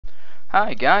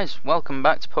Hi guys, welcome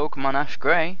back to Pokemon Ash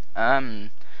Grey.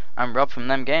 I'm Rob from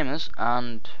Them Gamers,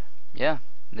 and yeah,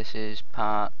 this is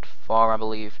part 4, I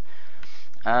believe.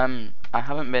 I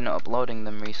haven't been uploading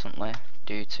them recently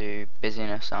due to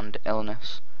busyness and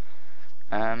illness.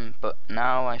 But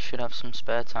now I should have some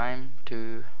spare time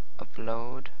to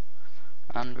upload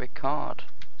and record.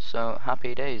 So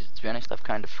happy days. To be honest, I've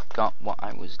kind of forgot what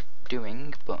I was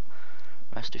doing, but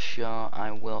rest assured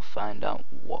I will find out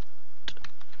what.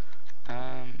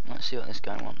 Let's see what this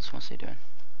guy wants. What's he doing?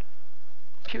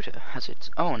 Computer has its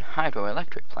own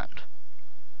hydroelectric plant.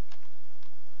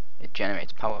 It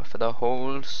generates power for the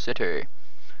whole city.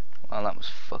 Well, that was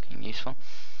fucking useful.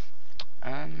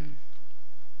 Am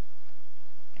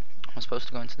I supposed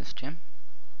to go into this gym?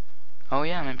 Oh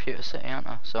yeah, I'm in Pewter City, aren't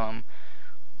I? So I'm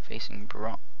facing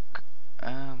Brock.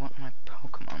 What are my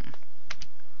Pokemon?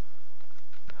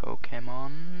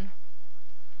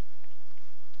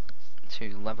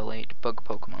 Two level 8 bug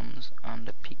Pokemons and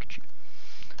a Pikachu.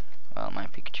 Well, my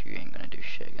Pikachu ain't gonna do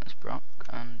shit against Brock,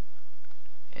 and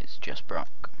it's just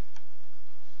Brock.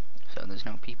 So there's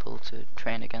no people to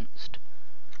train against.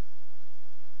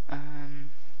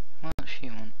 What does she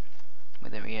want?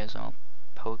 With her ears all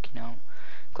poking out.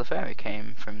 Clefairy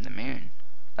came from the moon.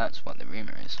 That's what the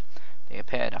rumour is. They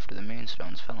appeared after the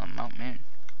moonstones fell on Mount Moon.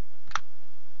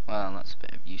 Well, that's a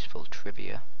bit of useful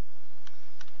trivia.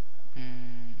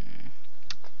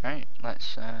 Right,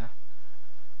 let's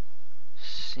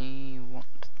see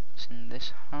what's in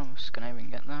this house. Can I even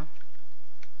get there?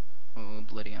 Oh,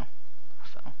 bloody hell. I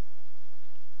fell.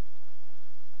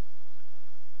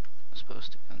 I'm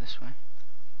supposed to go this way.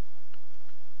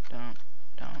 Down,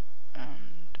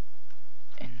 and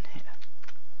in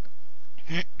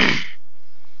here.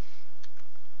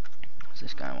 What's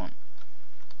this guy want?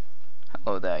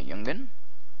 Hello there, young'un.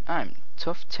 I'm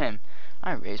Tough Tim.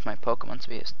 I raised my Pokemon to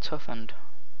be as tough and...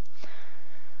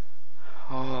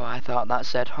 Oh, I thought that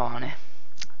said horny.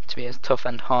 To be as tough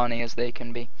and horny as they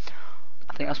can be.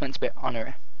 I think that's meant to be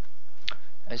honorary.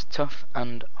 As tough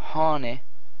and horny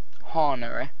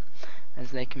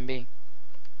as they can be.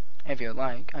 If you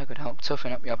like, I could help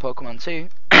toughen up your Pokemon too.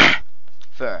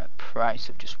 For a price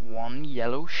of just one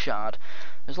yellow shard.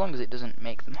 As long as it doesn't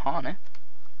make them horny.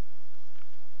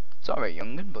 Sorry,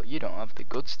 young'un, but you don't have the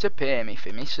goods to pay me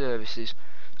for me services.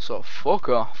 So fuck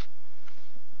off.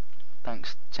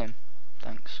 Thanks, Tim.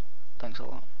 Thanks. Thanks a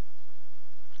lot.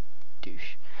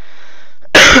 Douche.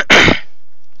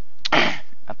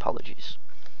 Apologies.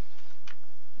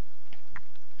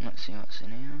 Let's see what's in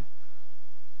here.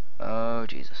 Oh,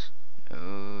 Jesus.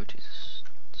 Oh, Jesus.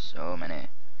 So many.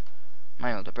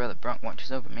 My older brother Brock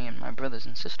watches over me and my brothers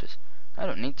and sisters. I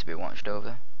don't need to be watched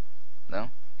over,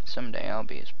 though. Someday I'll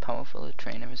be as powerful a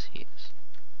trainer as he is.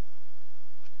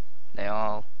 They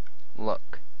all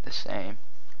look the same.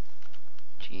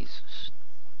 Jesus.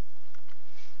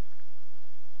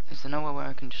 Is there nowhere where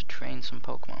I can just train some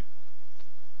Pokemon?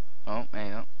 Oh, there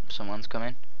you go. Someone's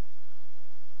coming.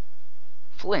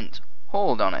 Flint,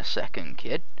 hold on a second,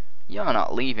 kid. You're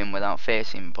not leaving without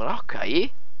facing Brock, are you?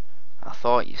 I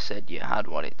thought you said you had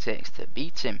what it takes to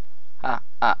beat him. Ha,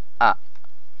 ha, ha.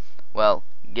 Well,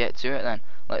 get to it then.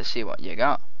 Let's see what you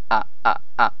got. Ah, ah,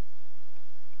 ah.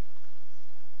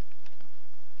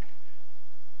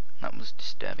 That was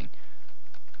disturbing.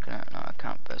 No, I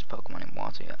can't first Pokemon in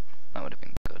water yet. That would have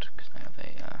been good, because I have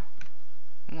a...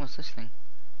 what's this thing?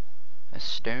 A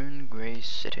Stone Grey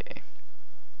City.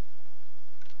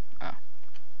 Ah.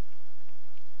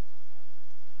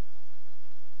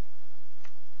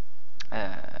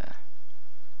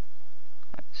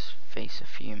 Let's face a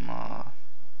few more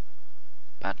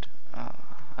bad...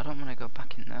 I don't want to go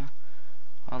back in there.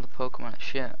 All the Pokemon are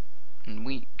shit and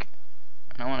weak,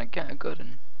 and I want to get a good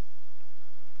one.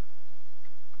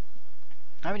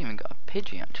 I haven't even got a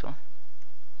Pidgey actually.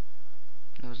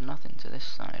 There was nothing to this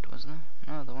side, was there?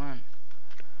 No, there weren't.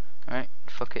 Alright,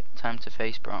 fuck it, time to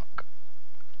face Brock.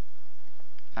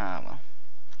 Ah well.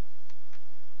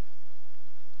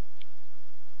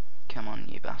 Come on,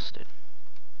 you bastard.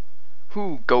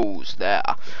 Who goes there?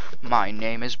 My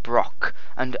name is Brock,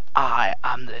 and I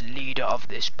am the leader of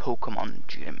this Pokemon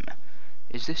gym.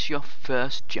 Is this your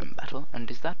first gym battle?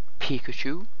 And is that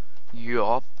Pikachu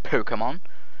your Pokemon?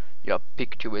 Your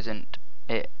Pikachu is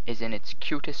in its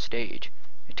cutest stage.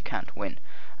 It can't win.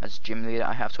 As gym leader,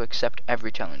 I have to accept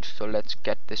every challenge, so let's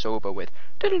get this over with.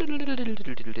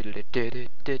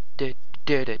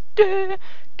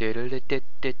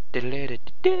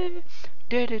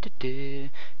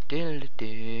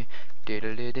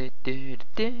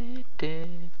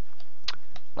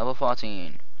 Level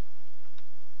 14.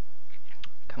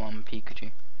 Come on,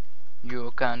 Pikachu.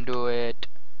 You can do it.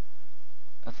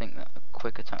 I think that a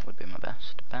quick attack would be my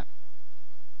best bet.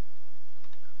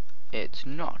 It's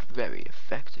not very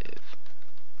effective.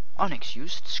 Onyx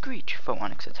used Screech for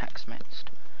Onyx attacks missed.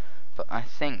 But I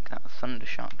think that Thunder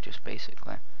Shock just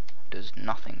basically does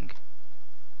nothing.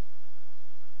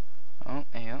 Oh,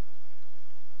 there you go.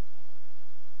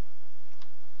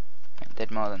 It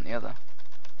did more than the other.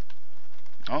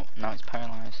 Oh, now it's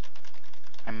paralysed.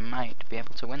 I might be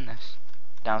able to win this.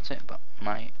 Doubt it, but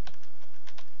might.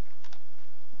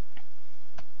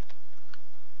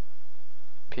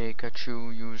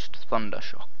 Pikachu used Thunder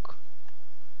Shock.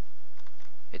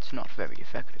 It's not very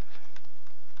effective.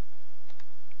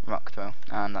 Rock Throw,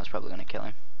 and that's probably going to kill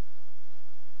him.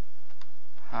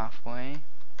 Halfway.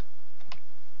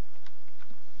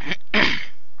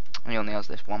 He only has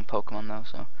this one Pokemon though,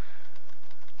 so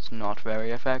it's not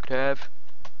very effective.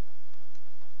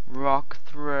 Rock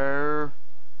Throw.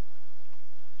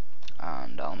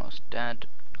 And almost dead.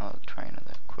 I'll try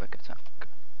another quick attack.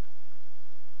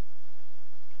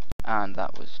 And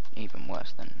that was even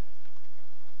worse than...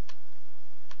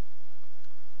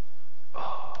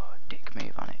 Oh, dick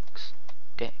move, Onyx.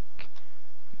 Dick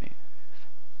move.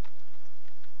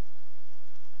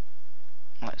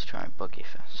 Let's try Buggy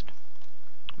first.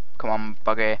 Come on,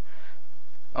 Buggy.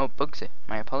 Oh, Bugsy.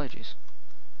 My apologies.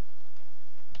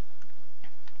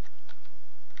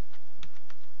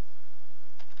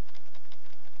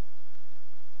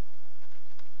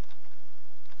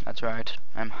 That's right.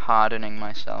 I'm hardening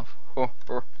myself.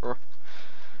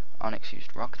 Onyx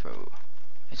used Rock Throw.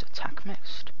 His attack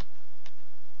missed.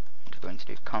 I'm going to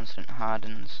do constant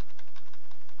hardens.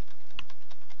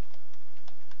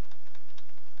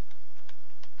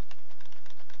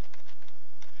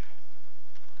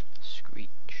 Screech.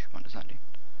 What does that do?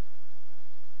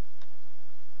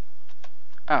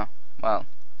 Oh, well.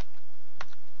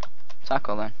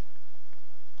 Tackle then.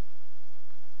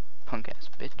 Punk ass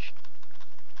bitch.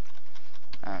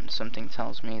 And something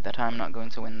tells me that I'm not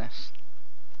going to win this.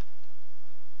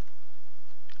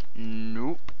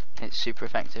 Nope. It's super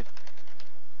effective.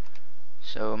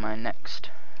 So my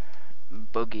next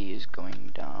Buggy is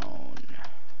going down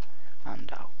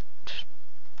and out.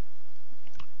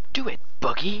 Do it,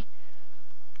 Buggy!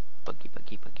 Buggy,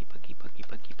 Buggy, Buggy, Buggy, Buggy,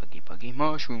 Buggy, Buggy, Buggy,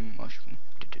 Mushroom, Mushroom.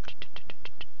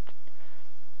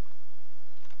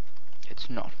 It's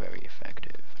not very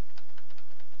effective.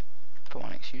 For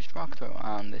Onyx used Rock Throw,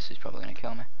 and this is probably going to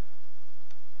kill me.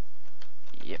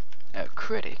 Yep, a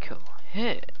critical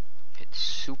hit. It's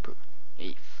super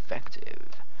effective.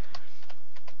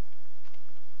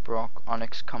 Brock,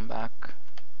 Onyx, come back.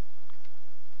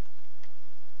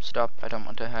 Stop, I don't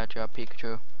want to hurt your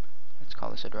Pikachu. Let's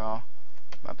call this a draw.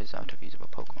 Rob is out of usable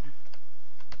Pokemon.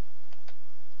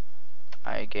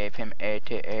 I gave him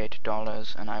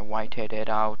 $88 and I whited it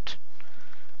out.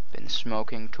 Been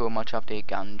smoking too much of the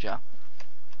ganja.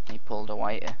 He pulled a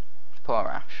whitey. Poor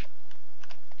Ash.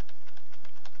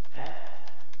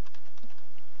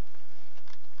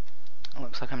 It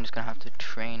looks like I'm just gonna have to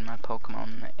train my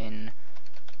Pokemon in...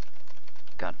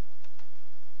 God.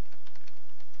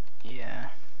 Yeah.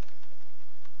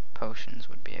 Potions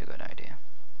would be a good idea.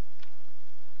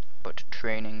 But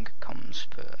training comes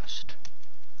first.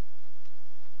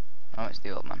 Oh, it's the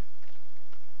old man.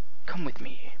 Come with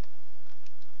me.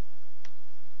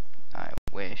 I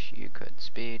wish you could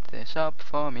speed this up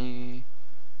for me.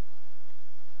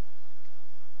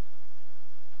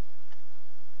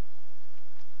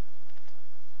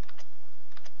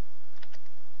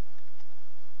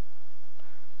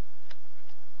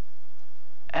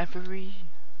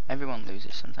 Everyone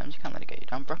loses sometimes. You can't let it get you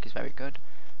down. Brock is very good.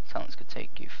 Talents could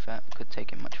take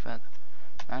him much further.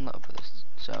 9 little brothers,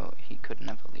 so he could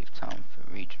never leave town for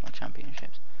regional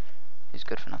championships. His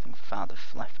good-for-nothing father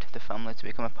left the family to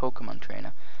become a Pokemon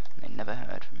trainer, and they never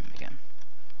heard from him again.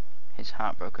 His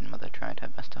heartbroken mother tried her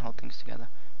best to hold things together,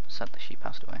 but sadly she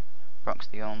passed away. Brock's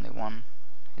the only one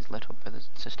his little brothers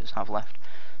and sisters have left,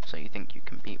 so you think you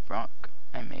can beat Brock?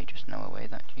 I may just know a way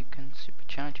that you can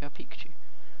supercharge your Pikachu.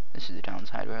 This is the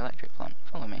Downs Hydroelectric plant.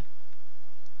 Follow me.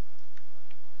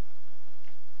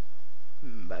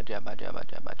 Baja, baja,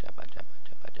 baja, baja, baja,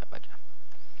 baja, baja, baja.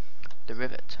 The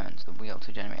river turns the wheel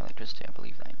to generate electricity. I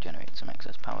believe that it generates some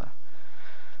excess power.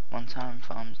 One time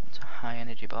forms into a high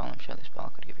energy ball. I'm sure this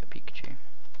ball could give you a Pikachu.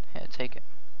 Here, take it.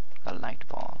 The light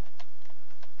ball.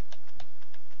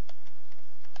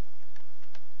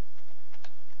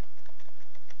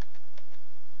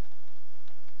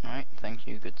 Alright, thank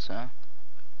you, good sir.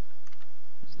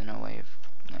 Is there no way of,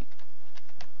 like...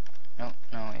 No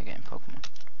way of getting Pokemon.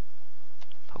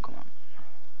 Pokemon.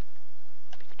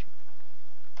 Pikachu.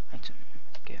 Item.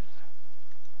 Give.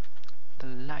 The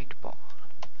light ball.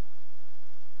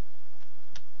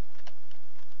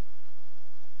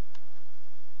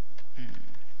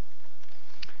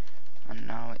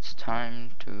 it's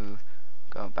time to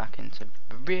go back into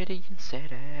Viridian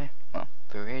City, well,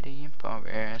 Viridian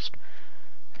Forest,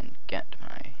 and get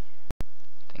my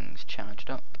things charged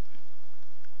up.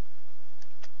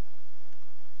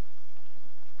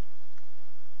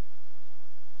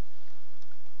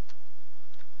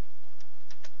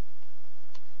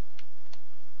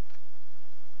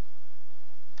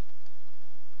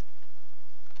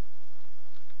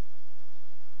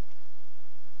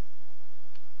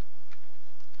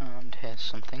 And here's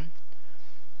something.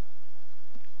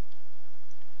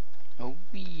 A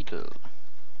Weedle.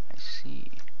 I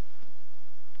see.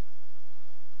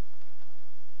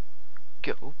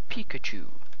 Go Pikachu.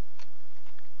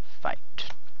 Fight.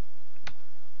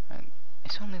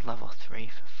 It's only level 3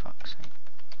 for fuck's sake.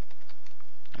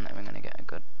 I'm not even gonna get a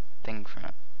good thing from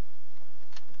it.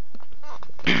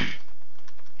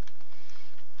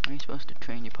 Are you supposed to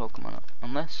train your Pokemon up?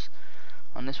 Unless,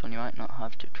 on this one you might not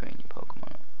have to train your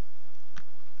Pokemon up.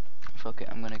 Fuck it,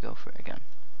 I'm gonna go for it again.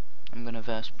 I'm gonna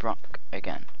verse Brock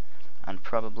again. And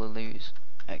probably lose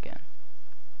again.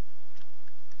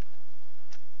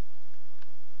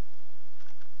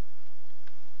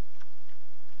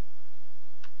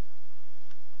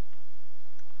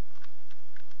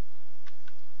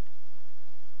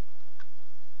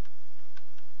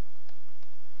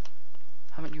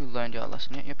 Haven't you learned your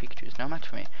lesson yet? Your Pikachu is no match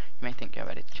for me. You may think you're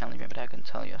ready to challenge me, but I can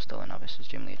tell you're still a novice as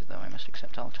gym leader, though I must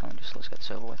accept all challenges, so let's get this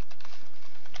over with.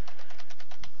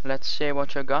 Let's see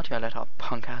what you got, you little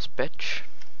punk-ass bitch.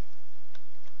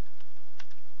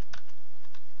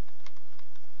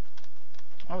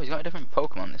 Oh, he's got a different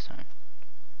Pokemon this time.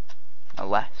 A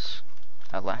less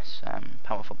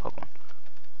powerful Pokemon.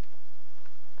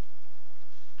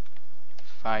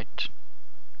 Fight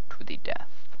to the death.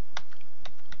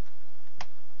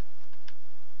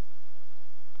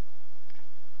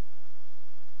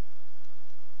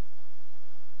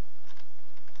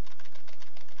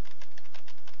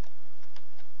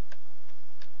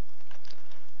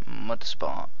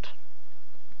 Mudspot.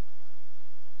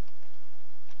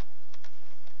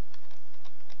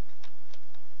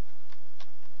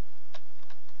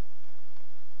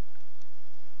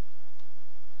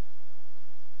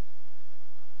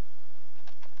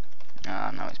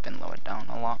 Now it's been lowered down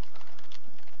a lot.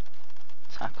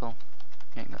 Tackle.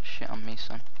 You ain't got shit on me,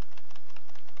 son.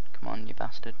 Come on, you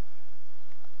bastard.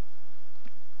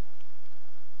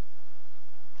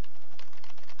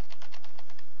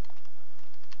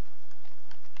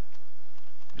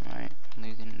 Alright,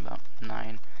 losing about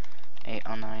 8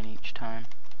 or 9 each time.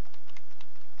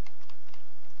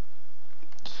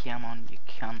 Come on, you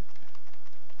can't.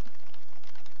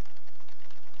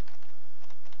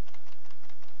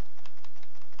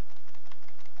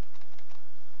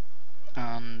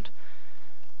 And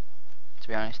to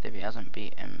be honest, if he hasn't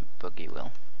beat him, Buggy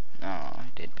will. No,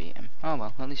 he did beat him. Oh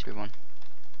well, at least we won.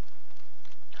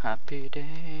 Happy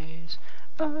days,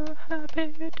 oh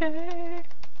happy day.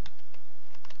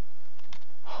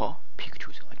 Huh?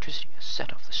 Pikachu's electricity has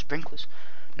set off the sprinklers.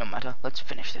 No matter, let's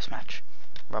finish this match.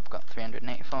 Rob got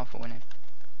 384 for winning.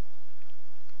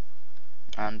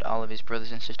 And all of his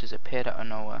brothers and sisters appeared out of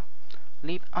nowhere.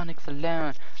 Leave Onyx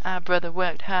alone. Our brother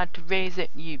worked hard to raise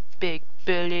it, you big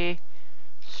bully.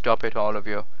 Stop it, all of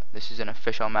you. This is an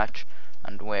official match,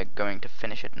 and we're going to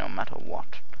finish it no matter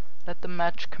what. Let the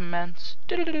match commence.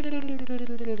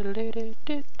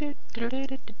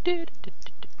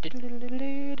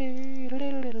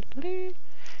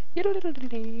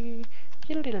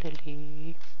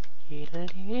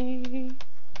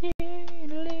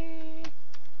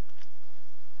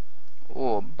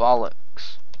 Oh,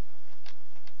 bollocks.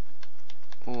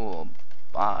 Oh,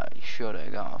 I should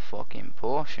have got a fucking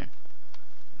potion.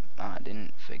 I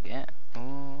didn't forget.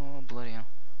 Oh, bloody hell.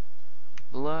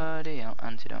 Bloody hell.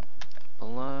 Antidote.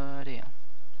 Bloody hell.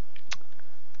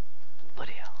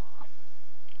 Bloody hell.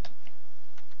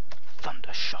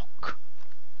 Thunder shock.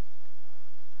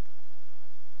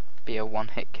 Be a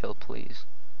one-hit kill, please.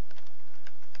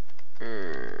 Shit.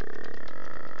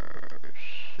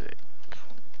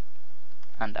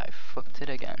 And I fucked it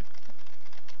again.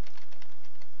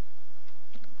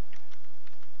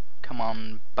 Come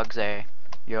on, Bugsy.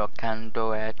 You can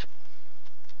do it.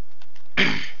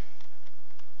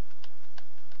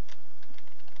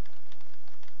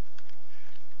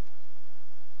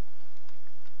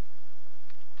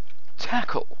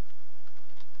 Tackle.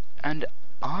 And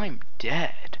I'm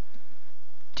dead.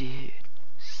 Dude,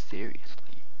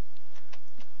 seriously.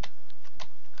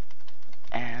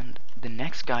 And the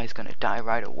next guy's gonna die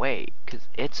right away, cause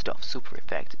its stuff's super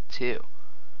effective too.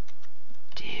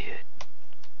 Dude.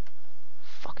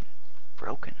 Fucking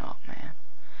broken up, man.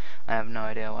 I have no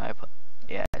idea why I put...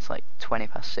 Yeah, it's like like 20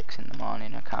 past 6 in the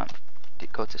morning. I can't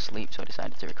go to sleep, so I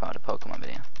decided to record a Pokemon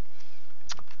video.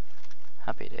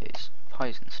 Happy days.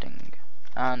 Poison Sting.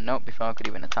 And nope, before I could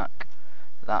even attack,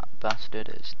 that bastard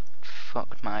has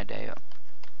fucked my day up.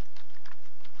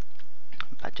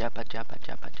 Baja, baja,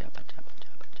 baja, baja, baja,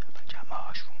 baja, baja, baja.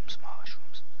 Mushrooms,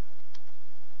 mushrooms.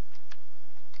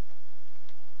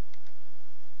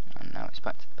 And now it's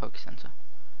back to the Poke Center.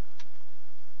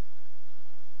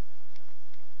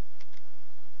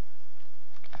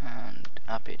 And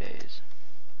happy days.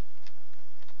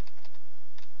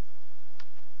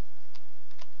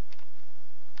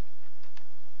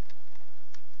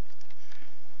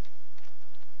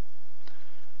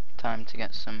 Time to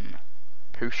get some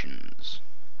potions.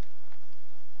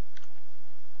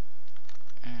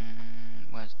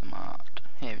 Where's the mart?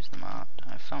 Here is the mart.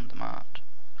 I found the mart.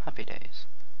 Happy days.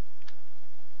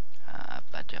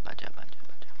 Badger, badger, badger,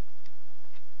 badger.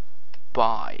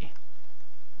 Buy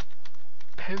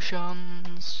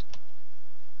potions.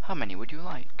 How many would you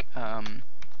like?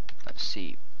 Let's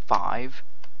see, 5.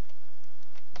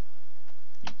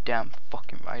 You're damn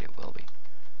fucking right it will be.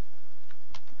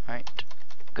 Right.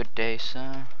 Good day,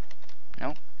 sir.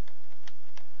 Nope.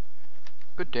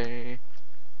 Good day.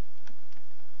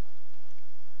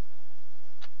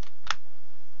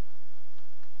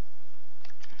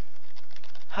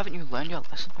 Haven't you learned your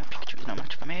lesson? Pikachu is no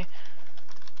match for me.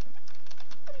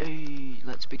 Hey,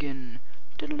 let's begin.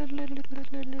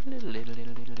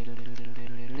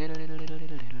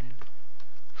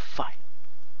 Fight.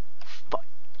 Fight.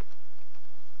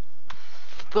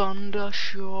 Thunder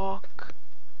shock.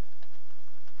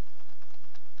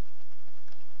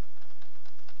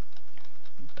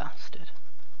 Bastard.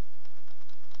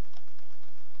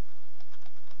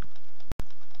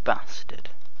 Bastard.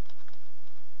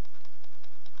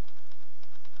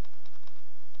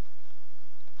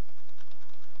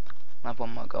 I'll have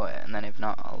one more go at it, and then if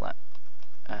not, I'll let,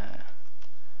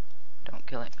 don't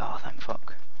kill it. Oh, thank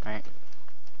fuck. Right.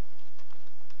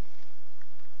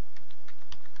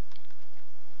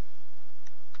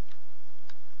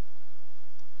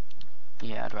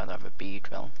 Yeah, I'd rather have a bee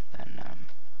drill than,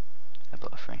 a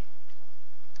Butterfree.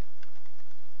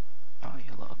 Oh,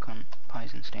 you little cunt.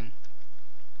 Poison Sting.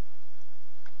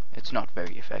 It's not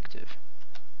very effective.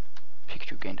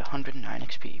 Pikachu gained 109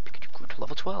 XP. Pikachu grew to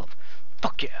level 12.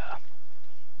 Fuck yeah!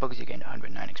 Bugsy gained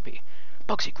 109 XP.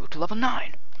 Bugsy grew to level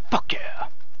 9. Fuck yeah!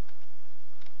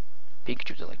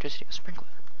 Pikachu's electricity is sprinkler.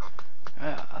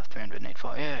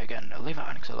 384. Yeah, again, leave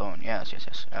Onyx alone. Yes, yes,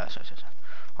 yes. Yes, yes, yes.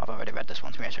 I've already read this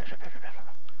once. Yes, yes,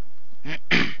 yes,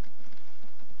 yes.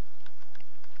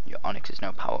 Your Onyx is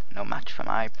no match for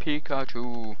my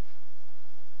Pikachu.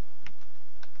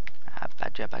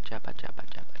 Badger, badger, badger,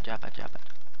 badger, badger, badger,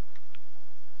 badger.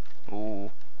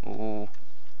 Ooh, ooh,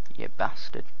 you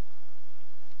bastard.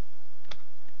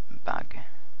 Bag.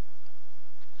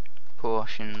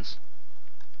 Potions.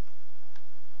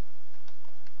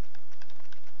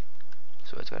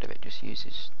 So it's got if it just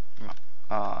uses.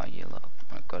 Oh, you little.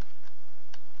 Oh, good.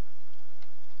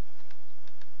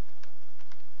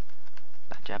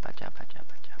 Badger, badger, badger,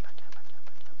 badger, badger, badger,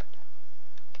 badger, badger.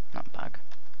 Not bag.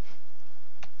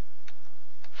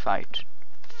 Fight.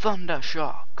 Thunder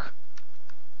shock.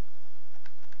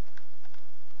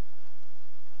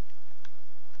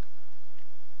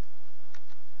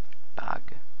 Bag.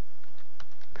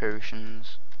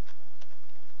 Potions.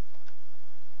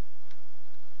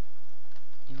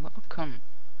 You little cunt.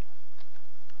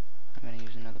 I'm gonna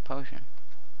use another potion.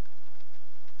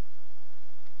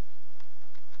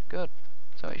 Good.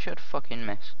 So it should fucking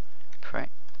miss. Prick.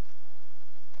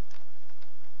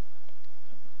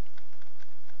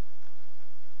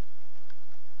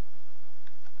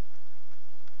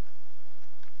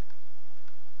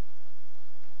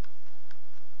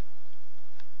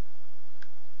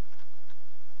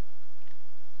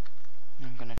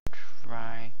 I'm gonna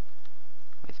try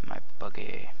with my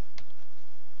buggy.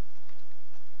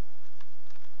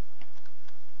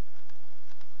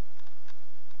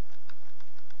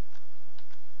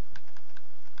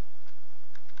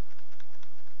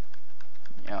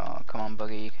 Oh, come on,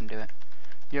 Buggy, you can do it.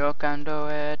 You can do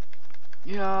it.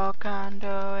 You can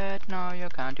do it. No, you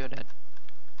can't do it.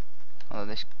 Although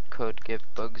this could give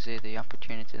Bugsy the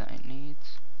opportunity that it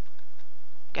needs.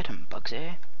 Get him,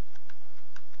 Bugsy.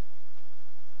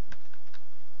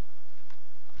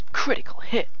 Critical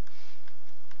hit.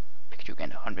 Pikachu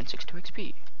gained 162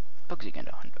 XP. Bugsy gained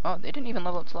 100. Oh, they didn't even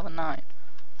level up to level 9.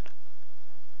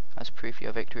 As proof of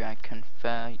your victory, I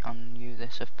confer on you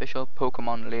this official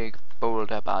Pokemon League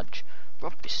Boulder Badge.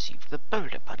 Rob received the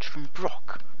Boulder Badge from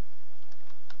Brock.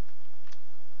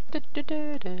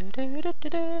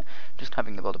 Just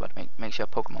having the build about makes your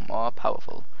Pokemon more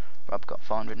powerful. Rob got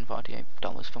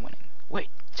 $448 for winning. Wait,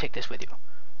 take this with you.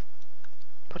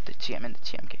 Put the TM in the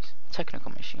TM case.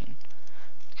 Technical machine.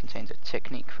 It contains a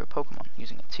technique for a Pokemon.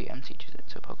 Using a TM teaches it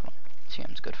to a Pokemon.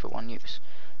 TM's good for one use.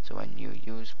 So when you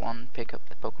use one, pick up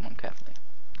the Pokemon carefully.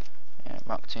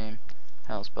 Rock Team.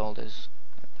 Hell's Boulders.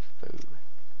 The foe.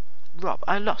 Rob,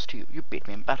 I lost to you. You beat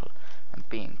me in battle. I'm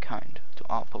being kind to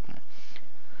all Pokemon.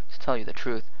 To tell you the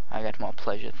truth, I get more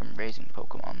pleasure from raising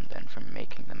Pokemon than from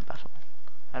making them battle.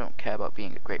 I don't care about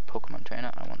being a great Pokemon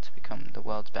trainer. I want to become the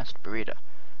world's best breeder.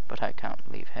 But I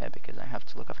can't leave here because I have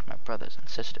to look after my brothers and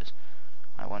sisters.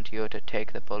 I want you to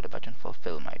take the Boulder Badge and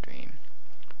fulfill my dream.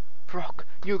 Brock,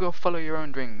 you go follow your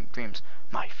own dreams.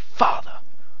 My father!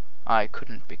 I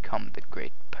couldn't become the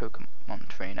great Pokemon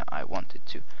trainer I wanted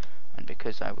to, and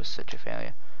because I was such a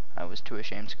failure, I was too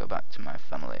ashamed to go back to my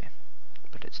family.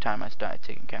 But it's time I started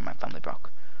taking care of my family,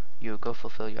 Brock. You go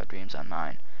fulfill your dreams and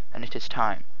mine, and it is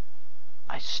time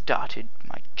I started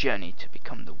my journey to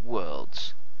become the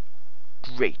world's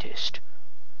greatest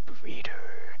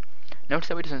breeder. Notice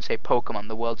how he doesn't say Pokemon,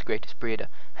 the world's greatest breeder,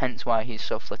 hence why he's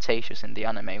so flirtatious in the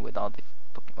anime with all the,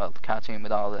 well, the cartoon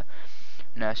with all the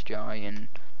Nurse Joy and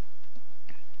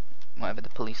whatever the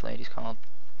police lady's called.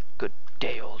 Good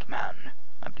day, old man.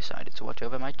 I've decided to watch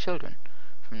over my children.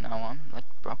 From now on, let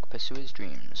Brock pursue his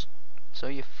dreams. So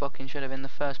you fucking should have in the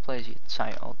first place, you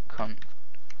tight old cunt.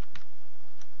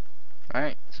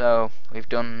 Right, so we've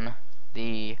done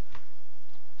the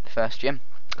first gym.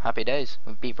 Happy days.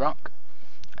 We've beat Brock.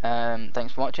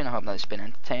 Thanks for watching. I hope that's been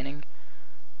entertaining.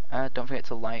 Don't forget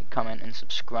to like, comment and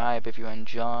subscribe if you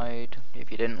enjoyed.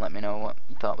 If you didn't, let me know what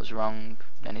you thought was wrong,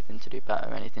 anything to do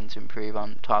better, anything to improve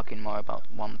on, talking more about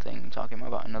one thing, talking more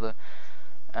about another.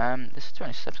 This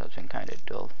 26th episode's been kind of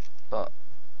dull, but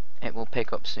it will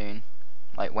pick up soon.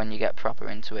 Like when you get proper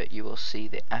into it, you will see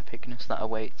the epicness that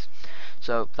awaits.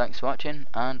 So thanks for watching,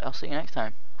 and I'll see you next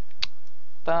time.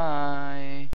 Bye.